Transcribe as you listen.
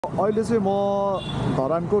अहिले चाहिँ म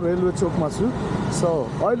धरानको रेलवे चोकमा छु। सो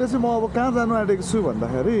अहिले चाहिँ म अब कहाँ जानु आँटेको छु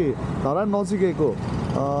भन्दाखेरि धरान नजिकैको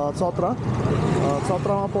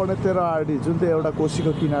चत्रमा पर्ने 13 आरडी जुन चाहिँ एउटा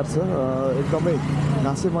कोशीको किनार छ, एकदमै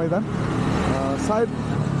घाँसे मैदान। सायद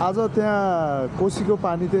आज त्यहाँ कोशीको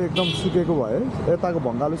पानी चाहिँ एकदम सुकेको भए, यताको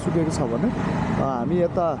भङ्गालो सुकेको छ भने हामी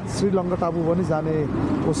यता श्रीलङ्का टापु पनि जाने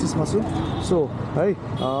कोसिसमा छु। सो है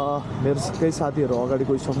मेरो केही साथीहरू अगाडि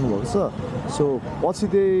गइसक्नु भएको छ। सो पछि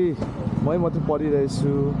चाहिँ मै मात्रै परिरहेछु।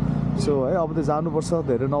 सो है अब चाहिँ जानुपर्छ,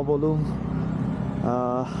 धेरै नबोलौँ।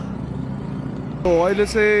 अहिले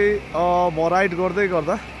चाहिँ म राइड गर्दै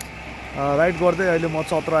अहिले म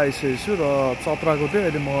चत्रा आइसकेको छु र चत्राको चाहिँ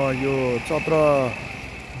अहिले म यो चत्र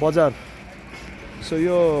बजार, सो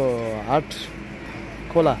यो हाट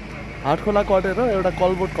खोला कटेर एउटा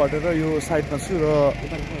कलबोट कटेर यो साइडमा छु र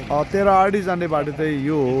 13 आरडी जाने बाटो चाहिँ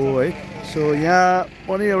यो हो है। सो यहाँ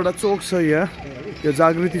पनि एउटा चोक छ, यहाँ यो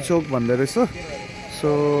जागृति चोक भन्दै रहेछ। सो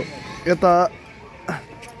यता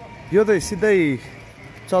यो चाहिँ सिधै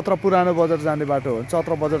चत्र पुरानो बजार जाने बाटो हो,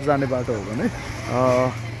 चत्र बजार जाने बाटो हो भने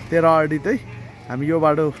 13 आरडी चाहिँ हामी यो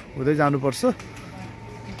बाटो हुँदै जानुपर्छ।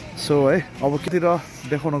 सो है अब कतिर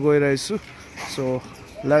देखाउन गइरहेछु। सो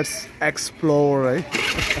लेट्स एक्सप्लोर है।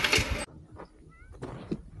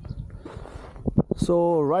 सो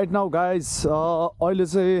राइट नाउ गाइज अहिले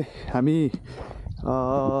चाहिँ हामी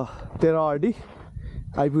 13 आरडी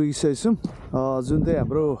आइपुगिसकेको छौँ, जुन चाहिँ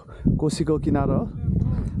हाम्रो कोशीको किनारा हो।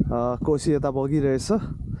 कोशी यता बगिरहेछ।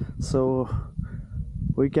 So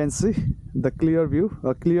we can see the clear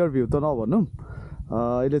view त नभनौँ,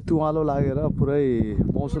 अहिले तुवालो लागेर पुरै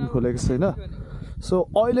मौसम खोलेको छैन। सो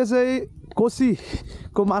अहिले चाहिँ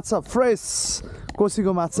कोशीको माछा, फ्रेस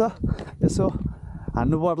कोशीको माछा यसो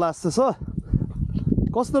हान्नु पर्ला जस्तो छ।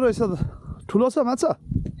 कस्तो रहेछ त? ठुलो छ माछा?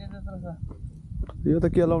 यो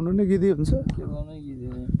त केलाउनु नै गिदी हुन्छ,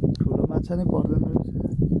 ठुलो माछा नै पर्दैन रहेछ।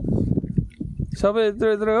 सबै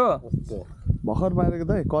यत्रो हो। भर्खर मारेको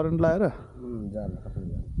दाइ, करेन्ट लगाएर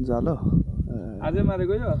जालो आजै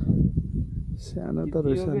मारेको यो सानो त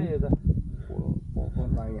रहेछ नि।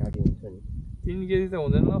 3 केजी त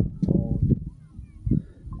हुँदैन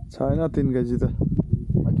छैन 3 केजी त।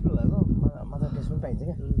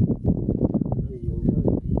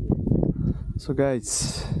 सो गाइज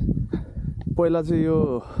पहिला चाहिँ यो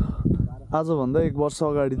आजभन्दा 1 वर्ष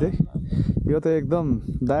अगाडि चाहिँ यो त एकदम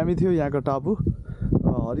दामी थियो। यहाँको टापु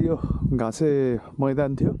हरियो घाँसे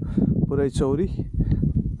मैदान थियो, पुरै चौरी।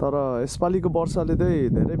 तर यसपालिको वर्षाले चाहिँ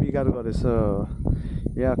धेरै बिगार गरेछ।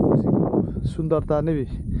 यहाँ कोशीको सुन्दरता नै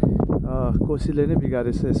कोशीले नै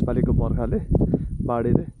बिगारेछ यसपालिको बर्खाले,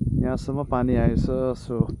 बाढीले। यहाँसम्म पानी आएछ।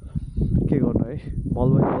 सो के गर्नु है,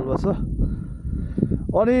 बल्बा छ।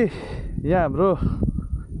 अनि यहाँ हाम्रो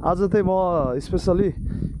आज चाहिँ म स्पेसली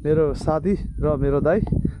मेरो साथी र मेरो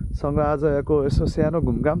दाइसँग आज यहाँको यसो सानो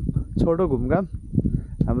घुमघाम, छोटो घुमघाम।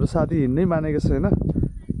 हाम्रो साथी हिँड्नै मानेको छैन।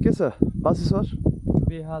 के छ बासी सर?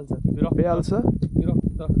 बेहाल छ,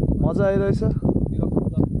 मजा आइरहेछ।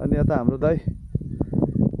 अनि यता हाम्रो दाइ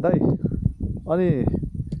अनि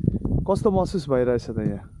कस्तो महसुस भइरहेछ त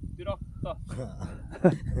यहाँ?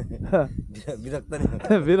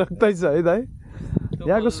 विरक्तै छ है दाइ।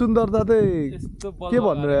 यहाँको सुन्दरता चाहिँ के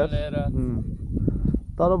भन्नु यार।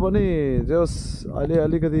 तर पनि जस अहिले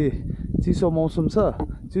अलिकति चिसो मौसम छ,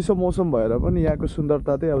 चिसो मौसम भएर पनि यहाँको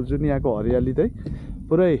सुन्दरता चाहिँ अब जुन यहाँको हरियाली चाहिँ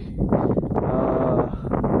पुरै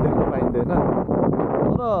देख्न पाइँदैन।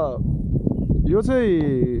 तर यो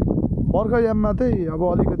चाहिँ बर्खायाममा चाहिँ अब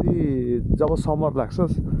अलिकति जब समर लाग्छ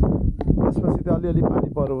त्यसपछि चाहिँ अलिअलि पानी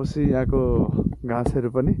परेपछि यहाँको घाँसहरू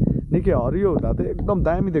पनि निकै हरियो हुँदा चाहिँ एकदम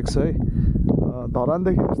दामी देख्छ है।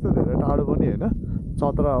 धरानदेखि त्यस्तो धेरै टाढो पनि होइन,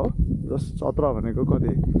 चत्रा हो। चत्रा भनेको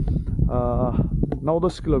कति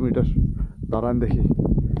 9-10 किलोमिटर धरानदेखि।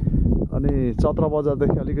 अनि चत्रा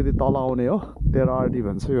बजारदेखि अलिकति तल आउने हो, 13 आरडी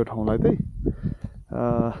भन्छ यो ठाउँलाई चाहिँ।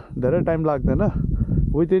 धेरै टाइम लाग्दैन,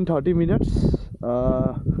 विदिन 30 मिनट्स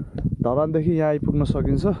धरानदेखि यहाँ आइपुग्न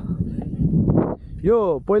सकिन्छ। यो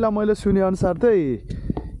पहिला मैले सुनेअनुसार चाहिँ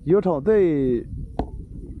यो ठाउँ चाहिँ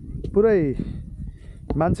पुरै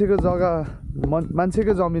मान्छेको जग्गा,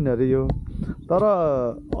 मान्छेकै जमिन अरे यो। तर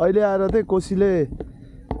अहिले आएर चाहिँ कोशीले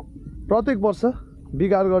प्रत्येक वर्ष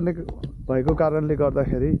बिगार गर्ने भएको कारणले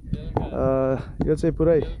गर्दाखेरि यो चाहिँ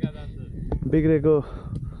पुरै बिग्रेको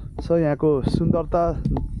छ। यहाँको सुन्दरता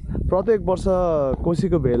प्रत्येक वर्ष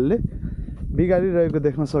कोशीको भेलले बिगारिरहेको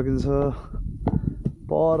देख्न सकिन्छ।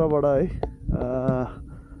 परबाट है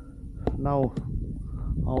नाउ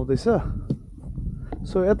आउँदैछ।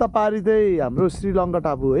 सो यता पारि चाहिँ हाम्रो श्रीलङ्का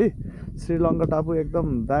टापु है। श्रीलङ्का टापु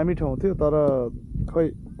एकदम दामी ठाउँ थियो, तर खै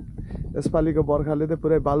यसपालिको बर्खाले चाहिँ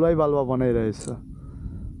पुरै बालुवा बनाइरहेछ।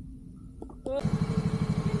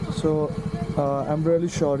 सो आइएम रियली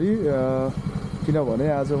सरी किनभने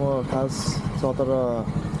आज म खास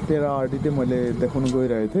 13 आरडी चाहिँ मैले देखाउन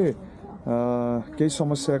गइरहेको थिएँ केही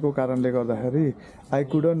समस्याको कारणले गर्दाखेरि I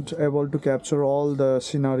couldn't able to capture all the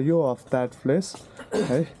scenario of that place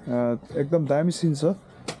है एकदम दामी सिन छ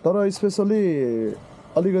तर स्पेसली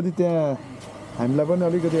अलिकति त्यहाँ हामीलाई पनि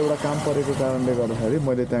अलिकति एउटा काम परेको कारणले गर्दाखेरि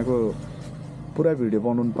मैले त्यहाँको पुरा भिडियो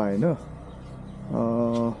बनाउनु पाइनँ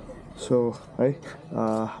सो है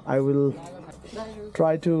I will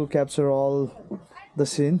try to capture all the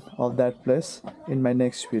scene of that place in my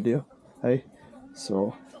next video है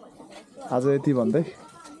सो आज यति भन्दै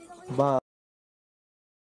बा